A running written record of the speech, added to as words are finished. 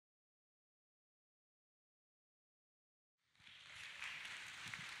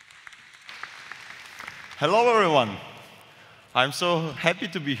Hello, everyone. I'm so happy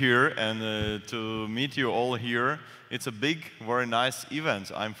to be here and to meet you all here. It's a big, very nice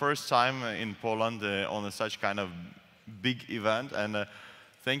event. I'm first time in Poland on such kind of big event, and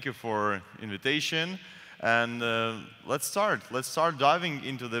thank you for invitation. And let's start. Let's start diving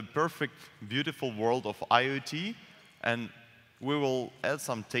into the perfect, beautiful world of IoT, and we will add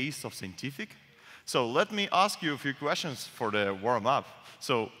some taste of scientific. So let me ask you a few questions for the warm-up.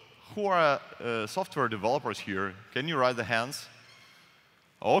 So who are software developers here? Can you raise the hands?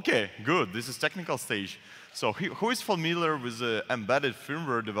 OK, good. This is technical stage. So who is familiar with embedded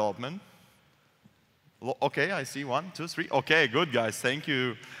firmware development? OK, I see 1, 2, 3. OK, good, guys. Thank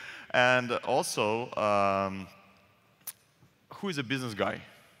you. And also, who is a business guy?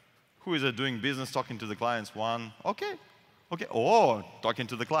 Who is doing business, talking to the clients? 1. OK. OK. Oh, talking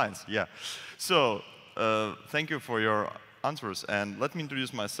to the clients. Yeah. So thank you for your answers. And let me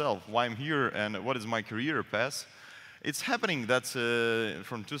introduce myself, why I'm here, and what is my career path. It's happening that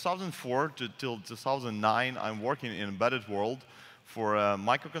from 2004 till 2009, I'm working in embedded world for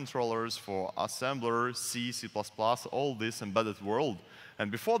microcontrollers, for assembler, C, C++, all this embedded world.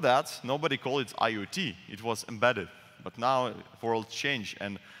 And before that, nobody called it IoT. It was embedded. But now the world changed,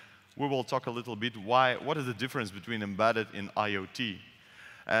 and we will talk a little bit what is the difference between embedded and IoT.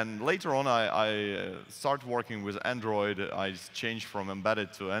 And later on, I started working with Android. I changed from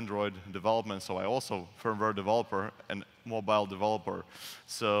embedded to Android development, so I also firmware developer and mobile developer.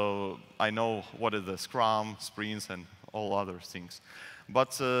 So I know what is the Scrum, sprints, and all other things.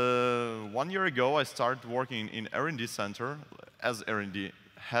 But 1 year ago, I started working in R&D center as R&D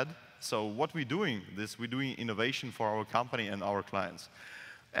head. So what we're doing, we're doing innovation for our company and our clients.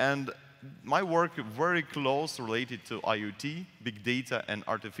 And my work very close related to IoT, big data, and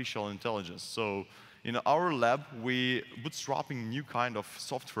artificial intelligence. So in our lab, we bootstrapping new kind of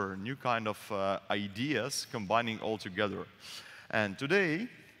software, new kind of ideas, combining all together. And today,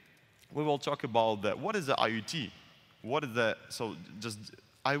 we will talk about what is the IoT? What is so just,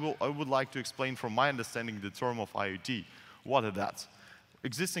 I would like to explain from my understanding the term of IoT. What is that?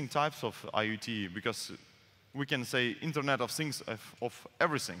 Existing types of IoT, because we can say Internet of Things of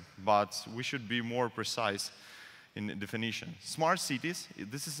everything, but we should be more precise in the definition. Smart cities,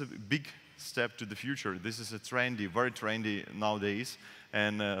 this is a big step to the future. This is very trendy nowadays,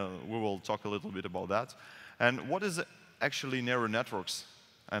 and we will talk a little bit about that. And what is actually neural networks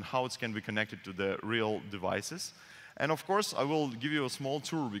and how it can be connected to the real devices. And of course, I will give you a small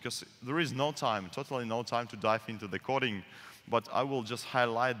tour because there is no time, totally no time to dive into the coding, but I will just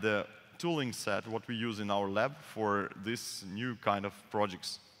highlight the tooling set, what we use in our lab for this new kind of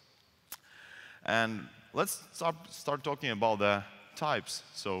projects. And let's start talking about the types.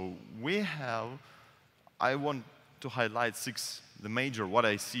 So I want to highlight what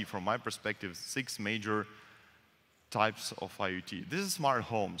I see from my perspective, 6 major types of IoT. This is smart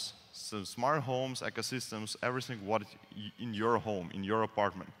homes. So smart homes, ecosystems, everything what in your home, in your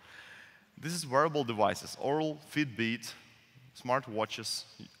apartment. This is wearable devices, all Fitbit, smart watches,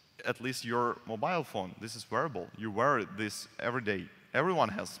 at least your mobile phone. This is wearable. You wear this every day. Everyone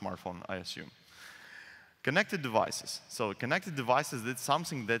has a smartphone, I assume. Connected devices. So connected devices, that's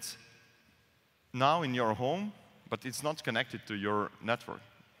something that's now in your home, but it's not connected to your network.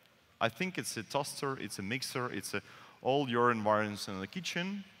 I think it's a toaster, it's a mixer, it's all your environments in the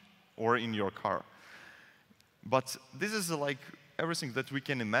kitchen or in your car. But this is like everything that we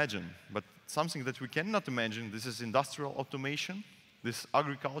can imagine. But something that we cannot imagine, this is industrial automation. This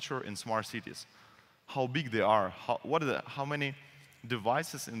agriculture and smart cities, how big they are, how many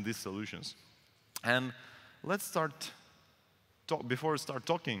devices in these solutions. And let's start, before we start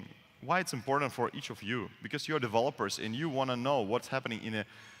talking, why it's important for each of you. Because you're developers and you want to know what's happening in the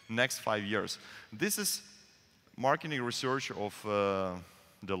next 5 years. This is marketing research of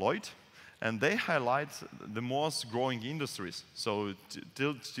Deloitte, and they highlight the most growing industries. So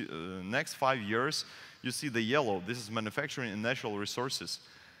till next 5 years, you see the yellow. This is manufacturing and natural resources.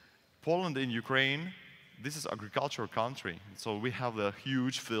 Poland and Ukraine, this is agricultural country. So we have the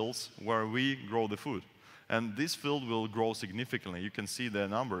huge fields where we grow the food. And this field will grow significantly. You can see the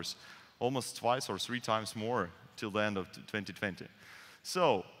numbers, almost twice or 3 times more till the end of 2020.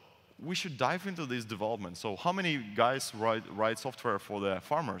 So we should dive into this development. So how many guys write software for the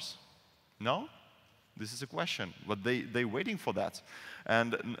farmers? No? This is a question, but they're waiting for that.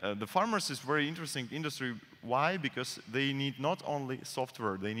 And the farmers is very interesting industry. Why? Because they need not only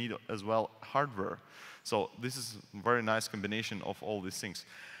software, they need as well hardware. So this is a very nice combination of all these things.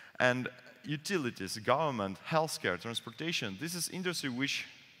 And utilities, government, healthcare, transportation, this is industry which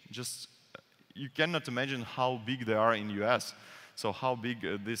just, you cannot imagine how big they are in US. So how big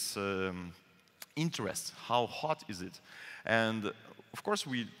this interest, how hot is it. And of course,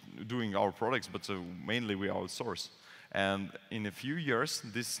 we're doing our products, but mainly we outsource. And in a few years,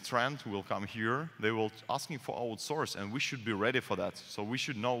 this trend will come here. They will asking for outsource, and we should be ready for that. So we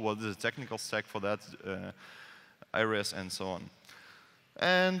should know what is the technical stack for that areas and so on.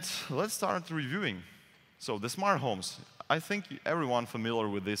 And let's start reviewing. So the smart homes. I think everyone familiar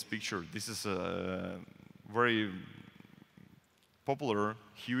with this picture. This is a very popular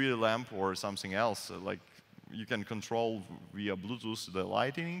Huey lamp or something else. Like you can control via Bluetooth the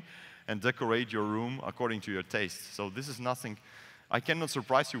lighting and decorate your room according to your taste. So this is nothing, I cannot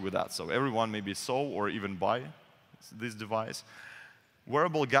surprise you with that. So everyone maybe saw or even buy this device.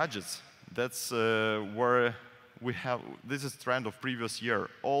 Wearable gadgets, that's where we have, this is trend of previous year.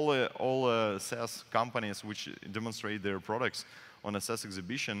 All SaaS companies which demonstrate their products on a SaaS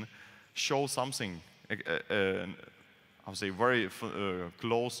exhibition show something, I would say very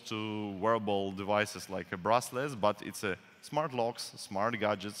close to wearable devices like a bracelets, but it's a smart locks, smart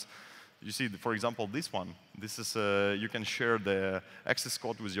gadgets. You see, for example, this one. This is you can share the access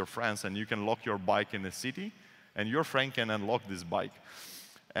code with your friends, and you can lock your bike in the city, and your friend can unlock this bike.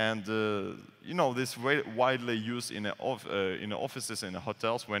 And you know, this very widely used in offices and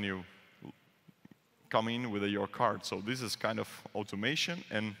hotels when you come in with your card. So this is kind of automation,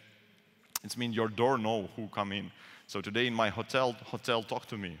 and it means your door know who come in. So today in my hotel talk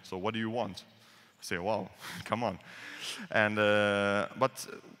to me. So what do you want? I say, wow, come on. And but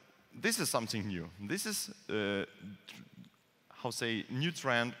this is something new. This is new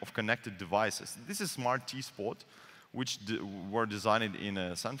trend of connected devices. This is smart T-Spot, which were designed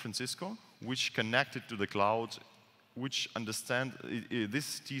in San Francisco, which connected to the cloud, which understand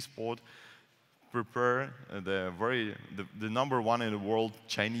this T-Spot prepare the #1 in the world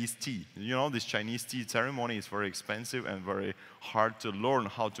Chinese tea. You know, this Chinese tea ceremony is very expensive and very hard to learn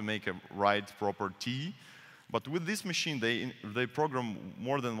how to make a right, proper tea. But with this machine, they program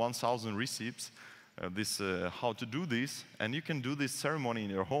more than 1,000 recipes, how to do this, and you can do this ceremony in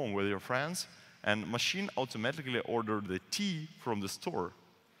your home with your friends, and machine automatically order the tea from the store.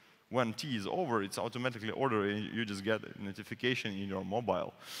 When tea is over, it's automatically ordered, and you just get a notification in your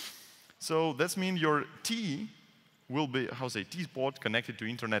mobile. So that means your tea will be, T-Spot connected to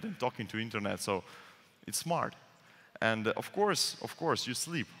internet and talking to internet. So it's smart. And of course, you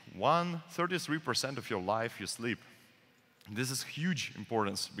sleep. 33% of your life you sleep. This is huge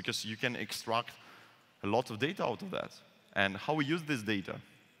importance because you can extract a lot of data out of that. And how we use this data,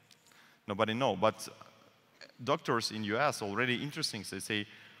 nobody knows. But doctors in US already interesting. They say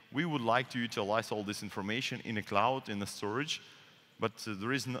we would like to utilize all this information in a cloud, in a storage. But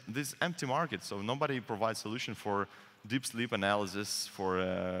there is this empty market, so nobody provides solution for deep sleep analysis, for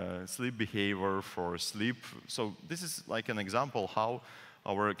sleep behavior, for sleep. So this is like an example how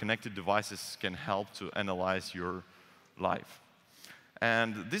our connected devices can help to analyze your life.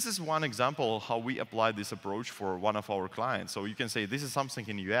 And this is one example how we apply this approach for one of our clients. So you can say this is something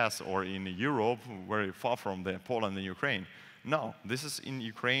in the US or in Europe, very far from Poland and Ukraine. No, this is in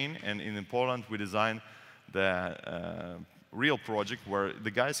Ukraine, and in Poland we designed the real project where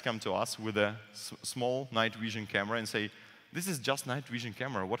the guys come to us with a small night vision camera and say, this is just night vision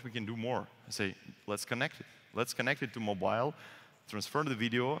camera, what we can do more? I say, let's connect it. Let's connect it to mobile, transfer the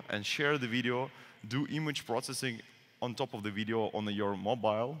video, and share the video, do image processing on top of the video on your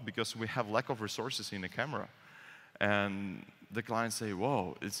mobile, because we have lack of resources in the camera. And the clients say,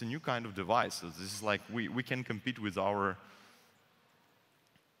 whoa, it's a new kind of device. This is like, we can compete with our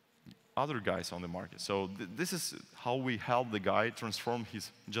other guys on the market. So this is how we help the guy transform his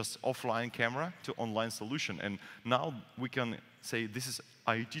just offline camera to online solution. And now we can say this is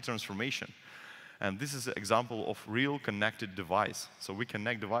IoT transformation. And this is an example of real connected device. So we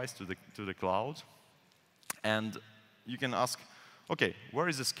connect device to the cloud. And you can ask, okay, where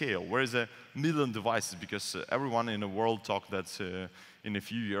is the scale? Where is 1,000,000 devices? Because everyone in the world talk that in a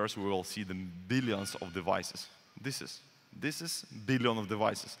few years we will see the billions of devices. This is billion of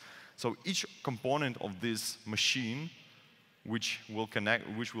devices. So each component of this machine, which will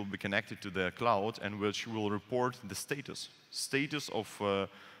be connected to the cloud and which will report the status of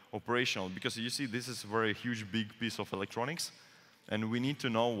operational. Because you see, this is a very huge, big piece of electronics, and we need to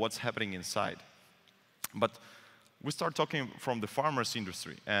know what's happening inside. But we start talking from the farmers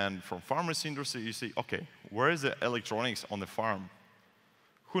industry, and from farmers industry, you see, okay, where is the electronics on the farm?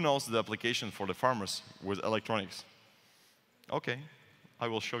 Who knows the application for the farmers with electronics? Okay, I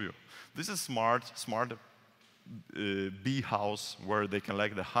will show you. This is smart bee house where they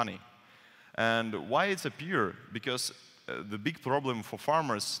collect the honey. And why it's appear? Because the big problem for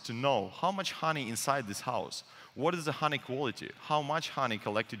farmers to know how much honey inside this house, what is the honey quality, how much honey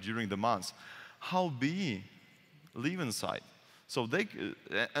collected during the months, how bees live inside. So they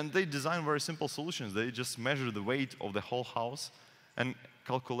design very simple solutions. They just measure the weight of the whole house and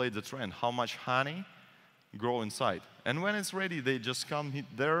calculate the trend, how much honey grow inside. And when it's ready, they just come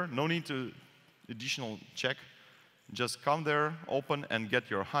there, no need to additional check. Just come there, open, and get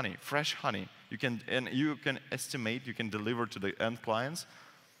your honey, fresh honey. You can estimate, you can deliver to the end clients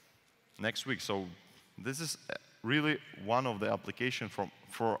next week. So this is really one of the applications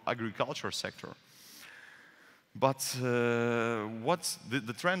for agriculture sector. But what's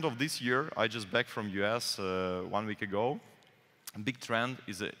the trend of this year? I just back from US 1 week ago. A big trend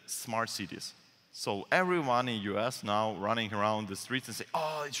is smart cities. So everyone in US now running around the streets and say,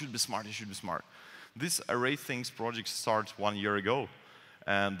 oh, it should be smart, it should be smart. This Array Things project started 1 year ago,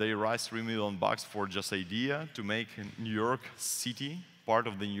 and they raised $3 million for just idea to make New York City part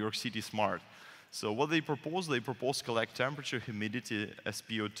of the New York City smart. So what they propose collect temperature, humidity,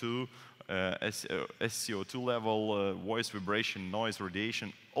 SpO2, SCO2 level, voice vibration, noise,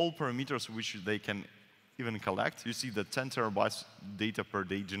 radiation, all parameters which they can even collect. You see the 10 terabytes data per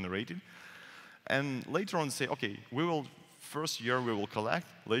day generated. And later on say, okay, first year we will collect,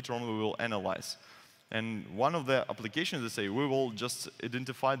 later on we will analyze. And one of the applications, they say, we will just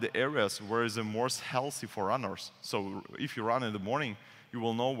identify the areas where is the most healthy for runners. So if you run in the morning, you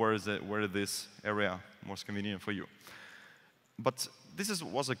will know where this area most convenient for you. But this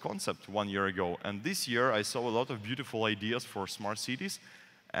was a concept 1 year ago. And this year, I saw a lot of beautiful ideas for smart cities.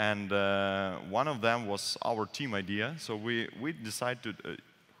 And one of them was our team idea. So we decided to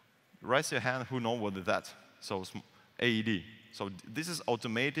raise your hand who know what is that. So AED. So this is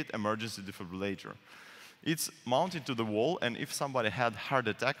automated emergency defibrillator. It's mounted to the wall, and if somebody had heart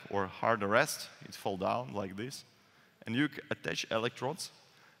attack or heart arrest, it fall down like this, and you attach electrodes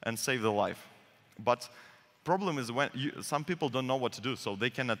and save the life. But problem is when some people don't know what to do, so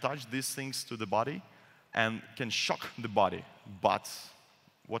they can attach these things to the body and can shock the body. But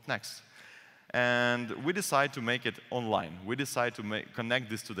what next? And we decide to make it online. We decide to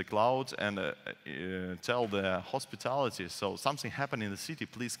connect this to the cloud and tell the hospitality, so something happened in the city,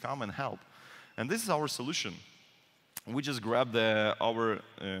 please come and help. And this is our solution. We just grab our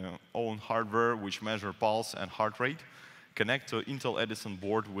own hardware, which measure pulse and heart rate, connect to Intel Edison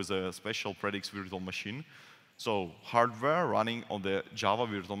board with a special Predix virtual machine. So hardware running on the Java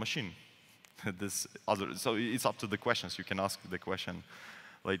virtual machine. So it's up to the questions. You can ask the question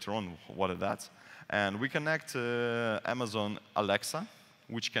later on, what is that? And we connect Amazon Alexa,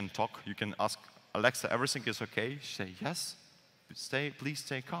 which can talk. You can ask Alexa, everything is okay? She say, yes, please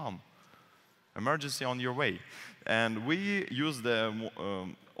stay calm. Emergency on your way. And we use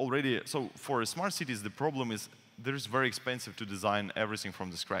already, so for smart cities, the problem is it's very expensive to design everything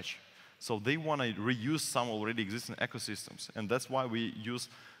from the scratch. So they want to reuse some already existing ecosystems. And that's why we use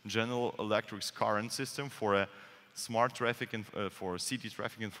General Electric's current system for smart traffic, for city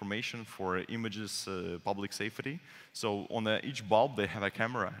traffic information, for images, public safety. So on each bulb, they have a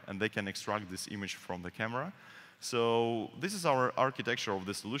camera, and they can extract this image from the camera. So this is our architecture of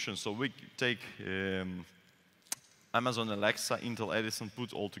the solution. So we take Amazon Alexa, Intel Edison,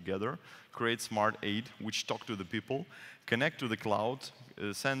 put all together, create smart aid, which talk to the people, connect to the cloud,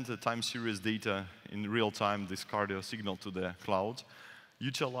 send the time series data in real time, this cardio signal to the cloud,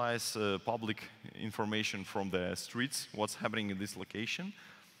 utilize public information from the streets, what's happening in this location,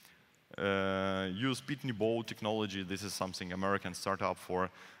 use Pitney Bow technology. This is something American startup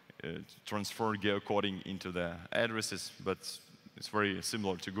for transfer geocoding into the addresses, but it's very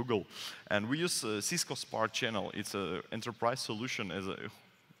similar to Google. And we use Cisco Spark channel. It's an enterprise solution.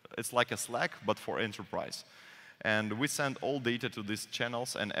 It's like a Slack, but for enterprise. And we send all data to these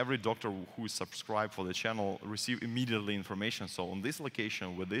channels, and every doctor who is subscribed for the channel receive immediately information. So on this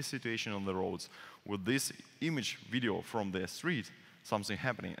location, with this situation on the roads, with this image video from the street, something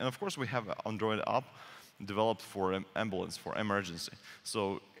happening. And of course, we have an Android app developed for ambulance, for emergency.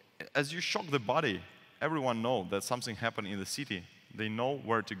 So as you shock the body, everyone knows that something happened in the city. They know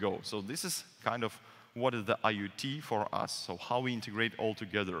where to go. So this is kind of what is the IoT for us, so how we integrate all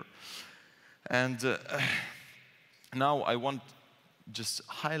together. And now I want just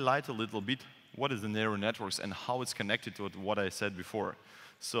highlight a little bit what is the neural networks and how it's connected to what I said before.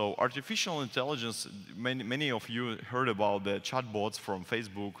 So artificial intelligence, many of you heard about the chatbots from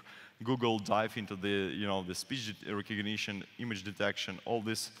Facebook, Google dive into the speech recognition, image detection, all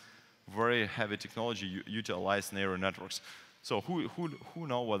this very heavy technology utilize neural networks. So who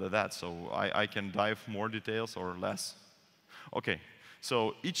know whether that? So I can dive more details or less. Okay.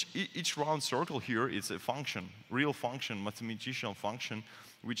 So each round circle here is a function, real function, mathematician function,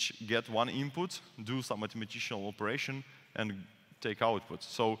 which get one input, do some mathematician operation, and take output.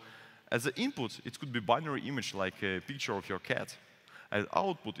 So as an input, it could be binary image like a picture of your cat. As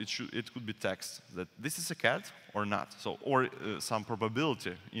output, it could be text that this is a cat or not. So, or some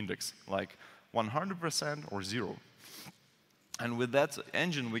probability index like 100% or 0. And with that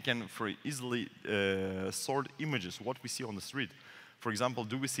engine, we can easily sort images, what we see on the street. For example,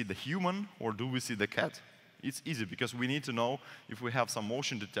 do we see the human or do we see the cat? It's easy because we need to know if we have some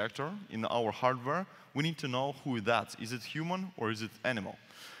motion detector in our hardware, we need to know who that is. Is it human or is it animal?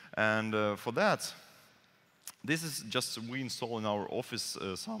 And for that, this is just we install in our office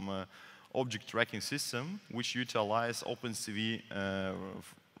some object tracking system which utilize OpenCV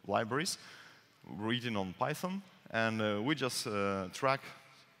libraries written on Python, and we just track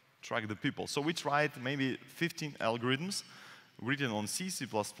the people. So we tried maybe 15 algorithms written on C, C++,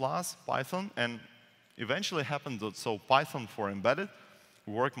 Python, and eventually happened that so Python for embedded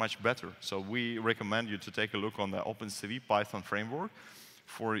work much better. So we recommend you to take a look on the OpenCV Python framework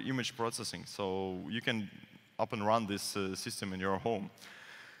for image processing. So you can up and run this system in your home.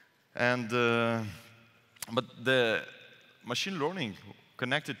 And but the machine learning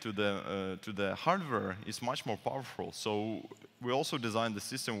connected to the hardware is much more powerful. So we also designed the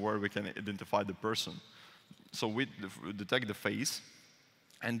system where we can identify the person. So we detect the face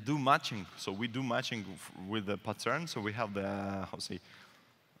and do matching. So we do matching with the pattern. So we have the how to say.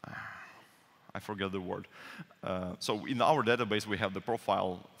 I forget the word. So in our database, we have the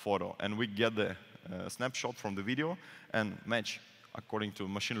profile photo, and we get the snapshot from the video and match according to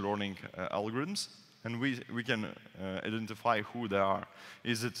machine learning algorithms, and we can identify who they are.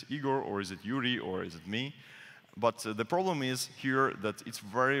 Is it Igor, or is it Yuri, or is it me? But the problem is here that it's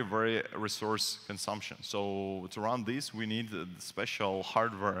very, very resource consumption. So to run this, we need special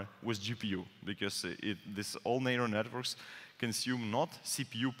hardware with GPU, because this all neural networks consume not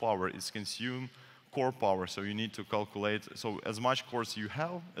CPU power, it's consume core power. So you need to calculate, so as much cores you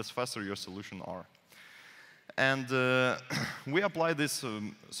have, as faster your solution are. And we apply this,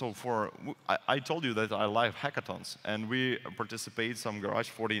 so for, I told you that I like hackathons, and we participate some Garage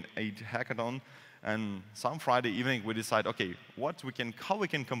 48 hackathon, and some Friday evening we decide, okay, how we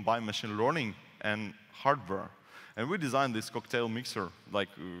can combine machine learning and hardware. And we designed this cocktail mixer, like,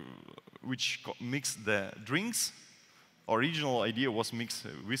 which mix the drinks. Original idea was mix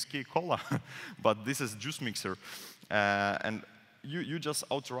whiskey, cola, but this is juice mixer. And you just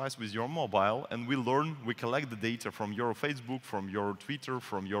authorize with your mobile, and we collect the data from your Facebook, from your Twitter,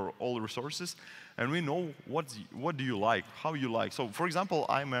 from your all resources, and we know what do you like, how you like. So for example,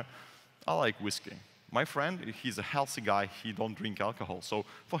 I like whiskey. My friend, he's a healthy guy, he don't drink alcohol. So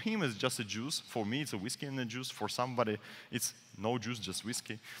for him, it's just a juice. For me, it's a whiskey and a juice. For somebody, it's no juice, just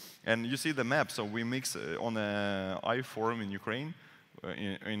whiskey. And you see the map, so we mix on an iForum in Ukraine,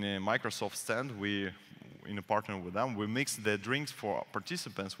 in a Microsoft stand, in a partner with them, we mix the drinks for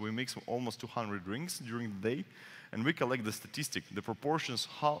participants. We mix almost 200 drinks during the day, and we collect the statistic, the proportions,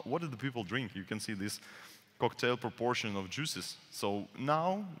 what do the people drink? You can see this cocktail proportion of juices. So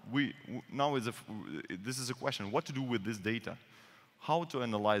now, this is a question, what to do with this data? How to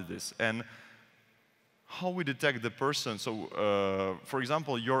analyze this? And how we detect the person. So for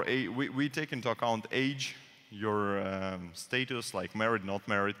example, we take into account age, your status, like married, not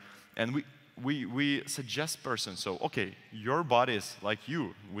married, and we suggest person. So okay, your body is like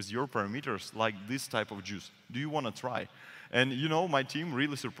you, with your parameters, like this type of juice. Do you want to try? And you know, my team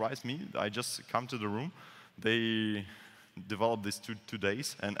really surprised me. I just come to the room. They developed this 2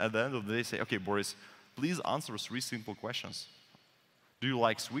 days, and at the end of the day, say, okay, Borys, please answer 3 simple questions. Do you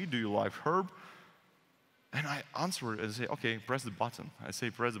like sweet? Do you like herb? And I answer and say, okay, press the button. I say,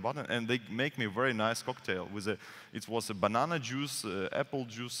 press the button, and they make me a very nice cocktail. It was a banana juice, apple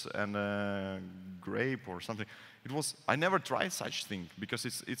juice, and a grape or something. I never tried such thing because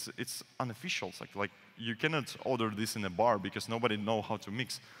it's unofficial. It's like you cannot order this in a bar because nobody knows how to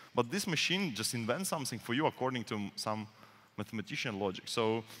mix. But this machine just invents something for you according to some mathematician logic.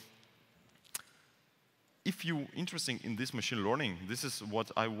 So if you're interested in this machine learning, this is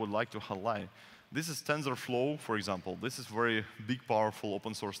what I would like to highlight. This is TensorFlow, for example. This is very big, powerful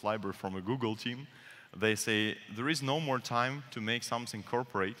open source library from a Google team. They say there is no more time to make something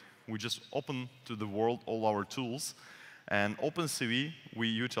corporate. We just open to the world all our tools. And OpenCV we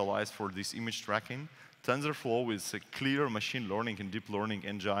utilize for this image tracking. TensorFlow is a clear machine learning and deep learning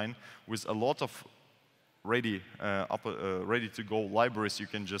engine with a lot of ready to go libraries. You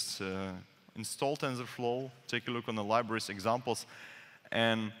can just install TensorFlow, take a look on the libraries examples,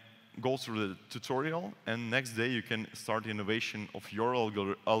 and go through the tutorial, and next day you can start innovation of your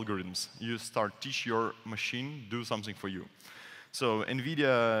algorithms. You start teach your machine do something for you. So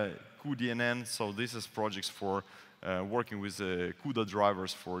NVIDIA cuDNN, so this is projects for working with CUDA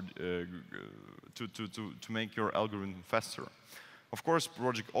drivers for, to make your algorithm faster. Of course,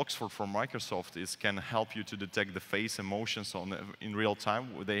 Project Oxford from Microsoft can help you to detect the face emotions in real time.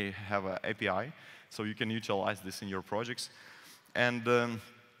 They have an API, so you can utilize this in your projects. And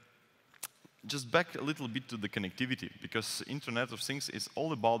just back a little bit to the connectivity, because Internet of Things is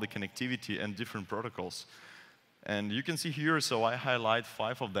all about the connectivity and different protocols. And you can see here, so I highlight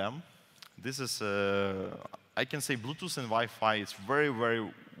 5 of them. This is, I can say Bluetooth and Wi-Fi is very, very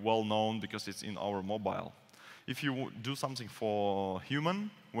well known because it's in our mobile. If you do something for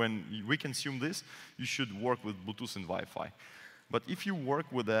human, when we consume this, you should work with Bluetooth and Wi-Fi. But if you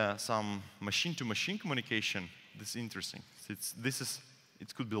work with some machine-to-machine communication, this is interesting.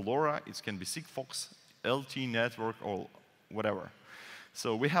 It could be LoRa, it can be Sigfox, LTE network, or whatever.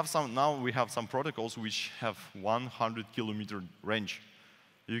 So we have some protocols which have 100-kilometer range.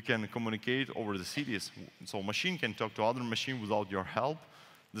 You can communicate over the cities. So machine can talk to other machine without your help.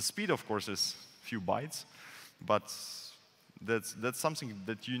 The speed, of course, is few bytes. But that's something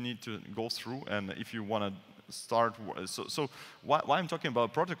that you need to go through, and if you want to start, so why I'm talking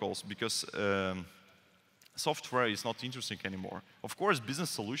about protocols, because software is not interesting anymore. Of course,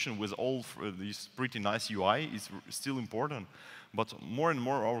 business solution with all these pretty nice UI is still important, but more and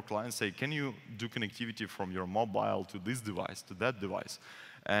more our clients say, can you do connectivity from your mobile to this device, to that device?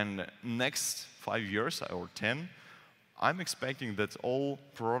 And next 5 years or 10, I'm expecting that all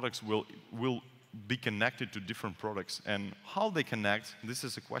products will be connected to different products. And how they connect, this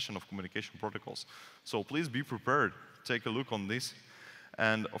is a question of communication protocols. So please be prepared, take a look on this.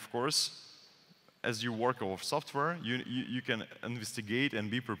 And of course, as you work with software, you can investigate and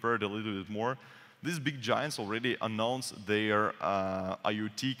be prepared a little bit more. These big giants already announced their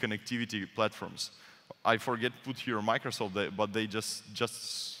IoT connectivity platforms. I forget to put here Microsoft, but they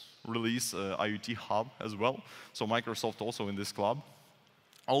just released IoT Hub as well. So Microsoft also in this club.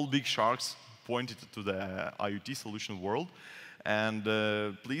 All big sharks pointed to the IoT solution world, and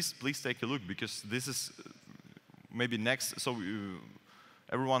please take a look, because this is maybe next. So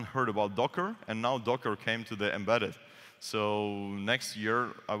everyone heard about Docker, and now Docker came to the embedded. So next year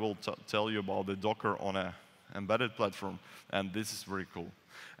I will tell you about the Docker on an embedded platform, and this is very cool.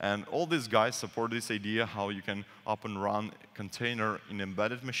 And all these guys support this idea how you can up and run container in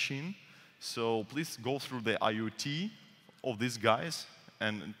embedded machine. So please go through the IoT of these guys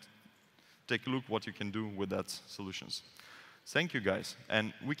and take a look what you can do with that solutions. Thank you, guys.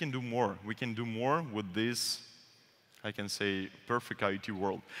 And we can do more. We can do more with this, I can say, perfect IoT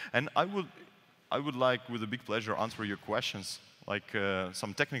world. And I would like, with a big pleasure, answer your questions, like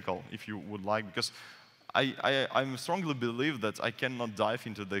some technical, if you would like, because I strongly believe that I cannot dive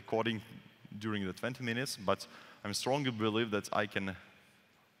into the coding during the 20 minutes, but I strongly believe that I can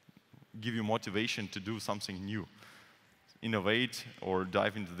give you motivation to do something new, innovate or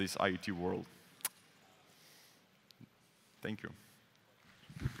dive into this IoT world. Thank you.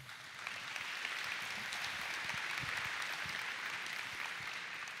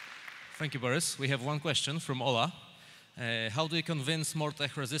 Thank you, Borys. We have one question from Ola. How do you convince more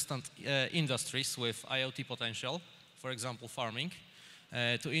tech-resistant industries with IoT potential, for example, farming,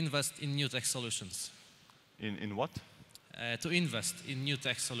 to invest in new tech solutions? In what? To invest in new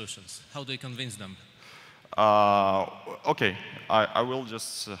tech solutions. How do you convince them? Okay, I will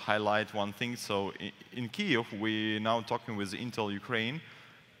just highlight one thing. So in Kyiv, we're now talking with Intel Ukraine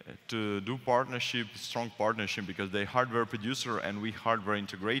to do partnership, strong partnership, because they're hardware producer and we hardware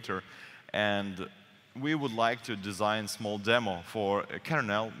integrator. And we would like to design small demo for a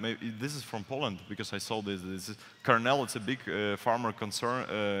kernel. Maybe this is from Poland, because I saw this kernel. It's a big farmer concern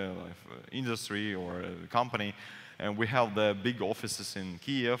industry or company. And we have the big offices in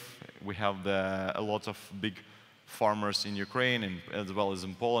Kyiv. We have a lot of big farmers in Ukraine and as well as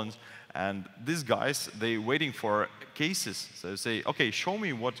in Poland. And these guys, they're waiting for cases. So they say, okay, show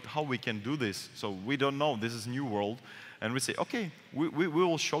me how we can do this. So we don't know, this is new world. And we say, okay, we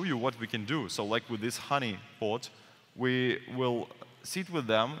will show you what we can do. So like with this honey pot, we will sit with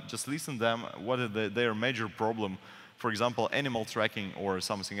them, just listen to them, what is their major problem. For example, animal tracking or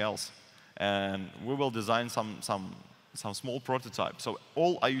something else. And we will design some small prototype. So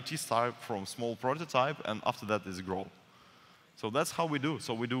all IoT start from small prototype, and after that is grow. So that's how we do.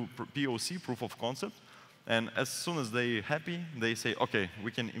 So we do POC, proof of concept, and as soon as they're happy, they say, okay, we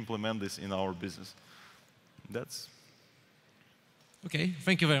can implement this in our business. That's... Okay,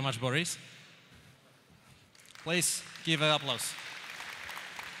 thank you very much, Borys. Please give an applause.